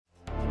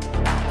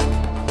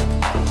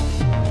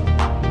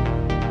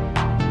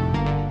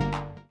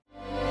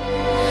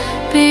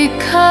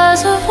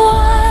because of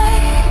why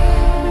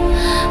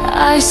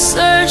I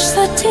search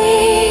the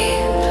deep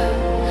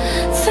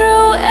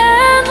through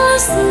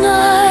endless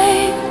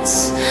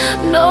nights,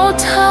 no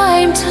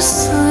time to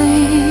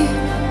sleep.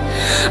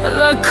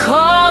 The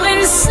call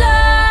inside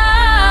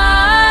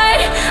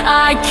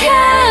I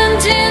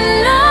can't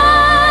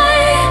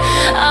deny.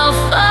 I'll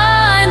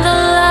find the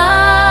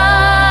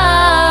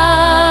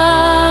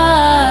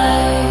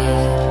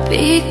light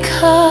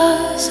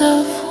because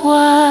of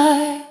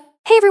why.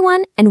 Hey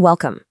everyone, and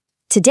welcome.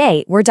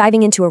 Today, we're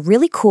diving into a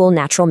really cool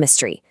natural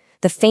mystery,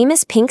 the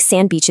famous pink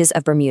sand beaches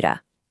of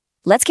Bermuda.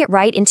 Let's get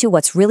right into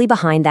what's really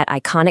behind that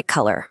iconic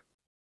color.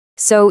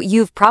 So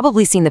you've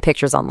probably seen the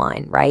pictures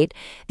online, right?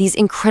 These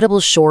incredible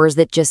shores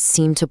that just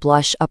seem to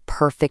blush a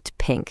perfect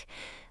pink.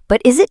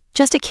 But is it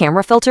just a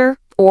camera filter,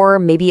 or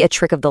maybe a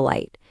trick of the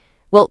light?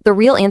 Well, the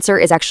real answer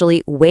is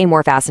actually way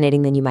more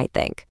fascinating than you might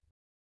think.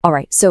 All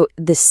right, so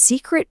the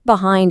secret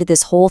behind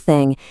this whole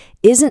thing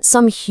isn't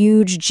some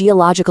huge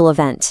geological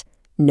event.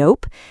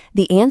 Nope,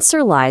 the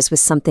answer lies with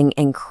something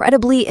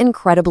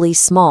incredibly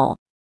small.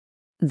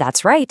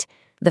 That's right,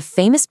 the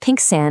famous pink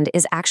sand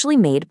is actually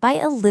made by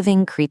a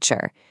living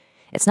creature.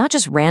 It's not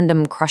just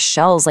random crushed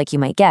shells like you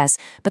might guess,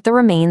 but the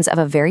remains of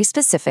a very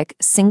specific,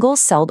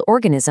 single-celled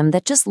organism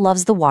that just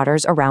loves the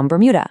waters around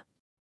Bermuda.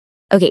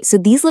 Okay, so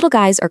these little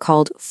guys are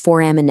called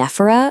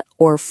Foraminifera,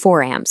 or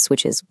forams,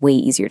 which is way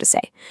easier to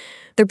say.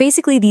 They're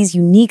basically these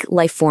unique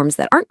life forms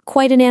that aren't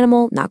quite an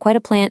animal, not quite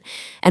a plant,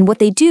 and what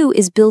they do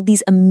is build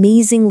these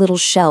amazing little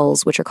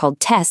shells, which are called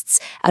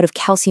tests, out of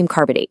calcium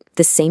carbonate,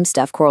 the same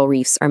stuff coral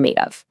reefs are made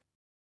of.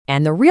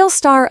 And the real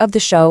star of the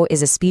show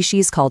is a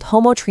species called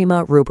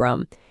Homotrema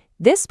rubrum.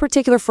 This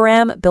particular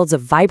foram builds a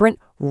vibrant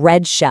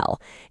red shell.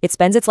 It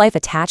spends its life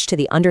attached to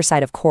the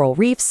underside of coral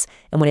reefs,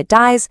 and when it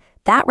dies,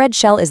 that red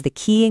shell is the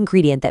key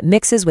ingredient that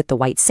mixes with the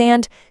white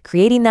sand,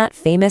 creating that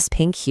famous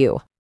pink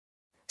hue.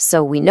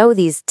 So we know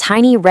these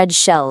tiny red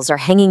shells are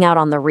hanging out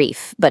on the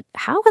reef, but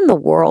how in the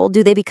world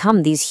do they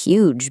become these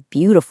huge,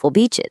 beautiful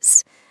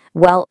beaches?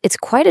 Well, it's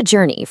quite a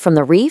journey from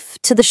the reef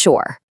to the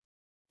shore.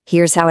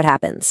 Here's how it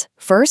happens.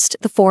 First,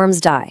 the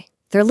forams die.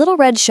 Their little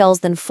red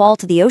shells then fall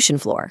to the ocean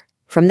floor.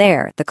 From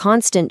there, the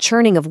constant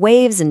churning of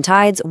waves and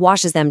tides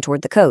washes them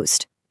toward the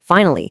coast.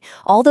 Finally,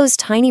 all those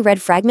tiny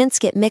red fragments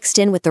get mixed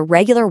in with the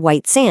regular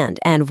white sand,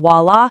 and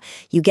voila,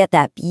 you get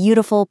that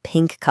beautiful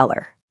pink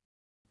color.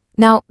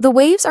 Now, the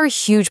waves are a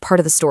huge part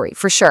of the story,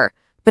 for sure,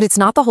 but it's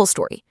not the whole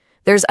story.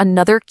 There's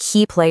another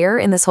key player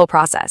in this whole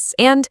process,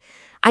 and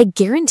I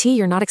guarantee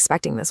you're not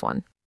expecting this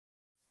one.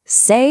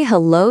 Say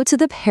hello to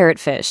the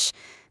parrotfish.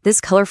 This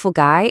colorful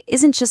guy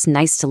isn't just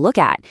nice to look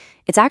at,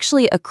 it's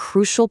actually a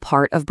crucial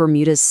part of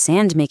Bermuda's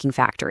sand-making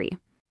factory.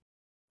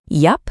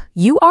 Yup,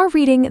 you are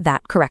reading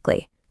that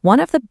correctly. One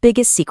of the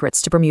biggest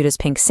secrets to Bermuda's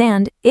pink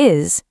sand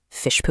is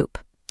fish poop.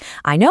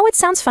 I know it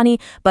sounds funny,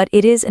 but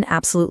it is an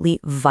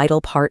absolutely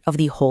vital part of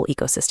the whole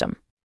ecosystem.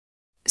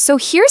 So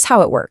here's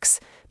how it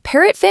works.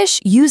 Parrotfish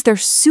use their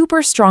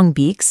super strong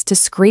beaks to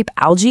scrape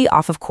algae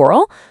off of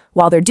coral.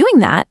 While they're doing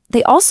that,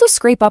 they also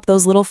scrape up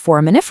those little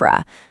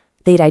foraminifera.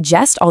 They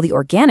digest all the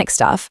organic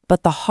stuff,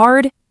 but the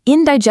hard,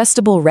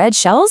 indigestible red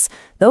shells,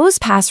 those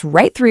pass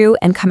right through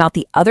and come out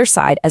the other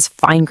side as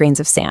fine grains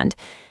of sand.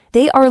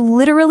 They are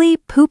literally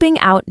pooping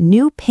out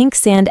new pink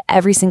sand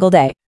every single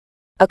day.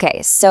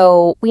 Okay,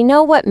 so we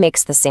know what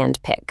makes the sand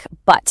pink,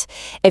 but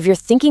if you're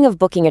thinking of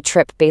booking a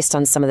trip based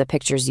on some of the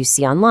pictures you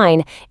see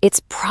online,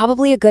 it's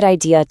probably a good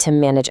idea to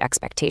manage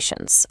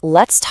expectations.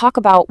 Let's talk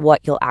about what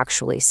you'll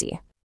actually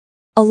see.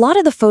 A lot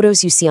of the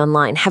photos you see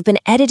online have been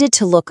edited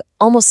to look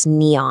almost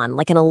neon,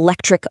 like an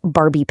electric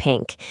Barbie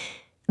pink.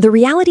 The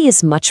reality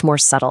is much more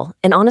subtle,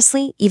 and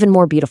honestly, even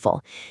more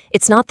beautiful.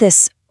 It's not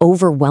this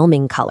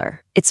overwhelming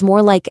color. It's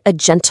more like a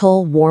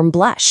gentle, warm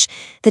blush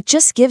that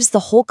just gives the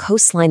whole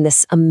coastline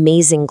this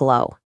amazing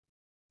glow.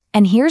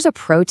 And here's a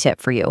pro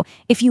tip for you.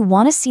 If you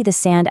want to see the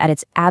sand at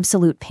its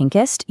absolute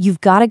pinkest, you've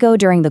got to go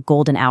during the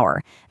golden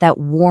hour. That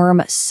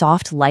warm,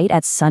 soft light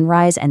at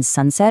sunrise and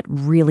sunset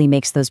really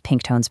makes those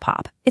pink tones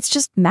pop. It's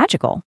just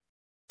magical.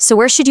 So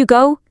where should you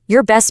go?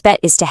 Your best bet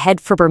is to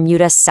head for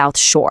Bermuda's South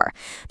Shore.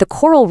 The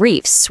coral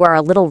reefs, where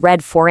our little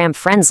red foram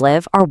friends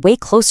live, are way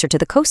closer to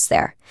the coast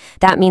there.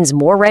 That means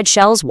more red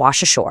shells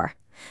wash ashore.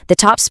 The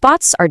top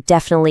spots are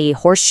definitely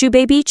Horseshoe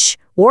Bay Beach,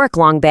 Warwick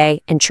Long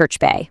Bay, and Church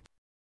Bay.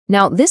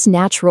 Now, this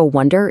natural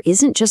wonder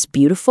isn't just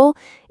beautiful,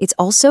 it's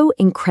also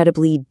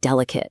incredibly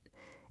delicate.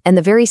 And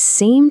the very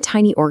same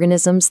tiny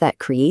organisms that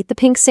create the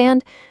pink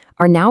sand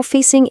are now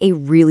facing a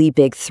really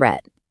big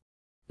threat.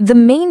 The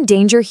main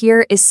danger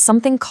here is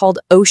something called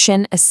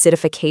ocean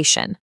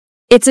acidification.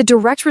 It's a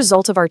direct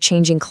result of our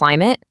changing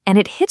climate, and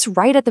it hits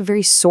right at the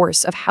very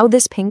source of how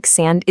this pink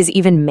sand is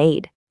even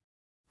made.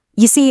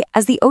 You see,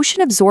 as the ocean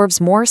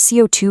absorbs more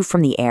CO2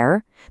 from the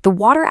air, the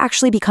water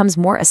actually becomes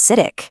more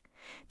acidic.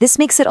 This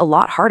makes it a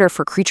lot harder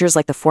for creatures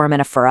like the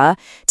Foraminifera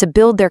to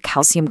build their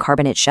calcium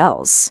carbonate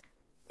shells.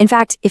 In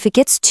fact, if it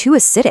gets too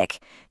acidic,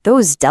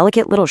 those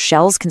delicate little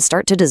shells can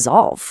start to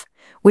dissolve,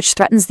 which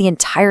threatens the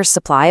entire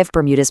supply of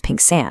Bermuda's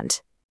pink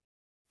sand.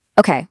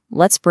 Okay,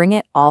 let's bring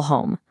it all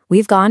home.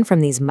 We've gone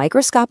from these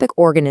microscopic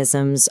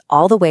organisms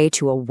all the way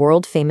to a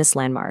world-famous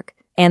landmark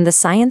and the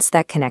science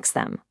that connects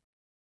them.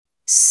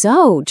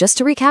 So, just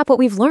to recap what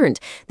we've learned,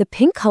 the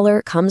pink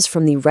color comes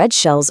from the red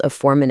shells of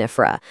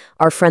Foraminifera.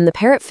 Our friend the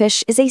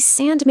parrotfish is a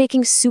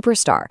sand-making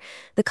superstar.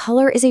 The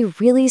color is a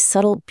really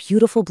subtle,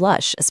 beautiful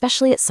blush,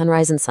 especially at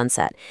sunrise and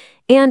sunset.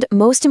 And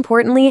most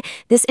importantly,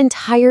 this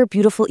entire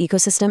beautiful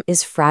ecosystem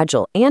is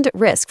fragile and at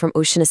risk from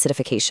ocean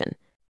acidification.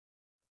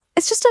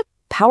 It's just a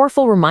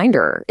powerful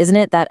reminder, isn't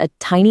it, that a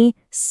tiny,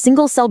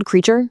 single-celled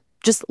creature,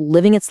 just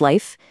living its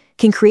life,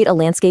 can create a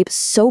landscape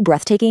so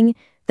breathtaking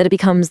that it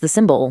becomes the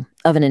symbol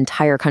of an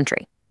entire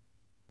country.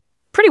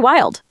 Pretty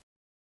wild.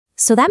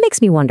 So that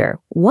makes me wonder,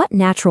 what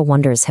natural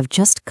wonders have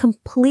just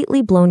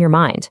completely blown your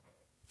mind?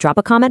 Drop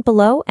a comment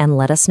below and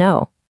let us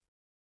know.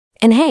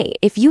 And hey,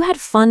 if you had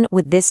fun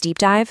with this deep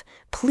dive,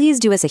 please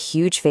do us a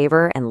huge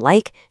favor and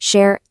like,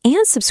 share,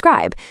 and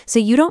subscribe so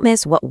you don't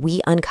miss what we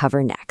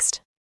uncover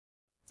next.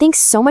 Thanks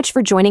so much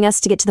for joining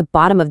us to get to the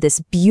bottom of this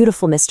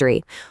beautiful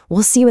mystery.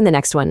 We'll see you in the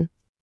next one.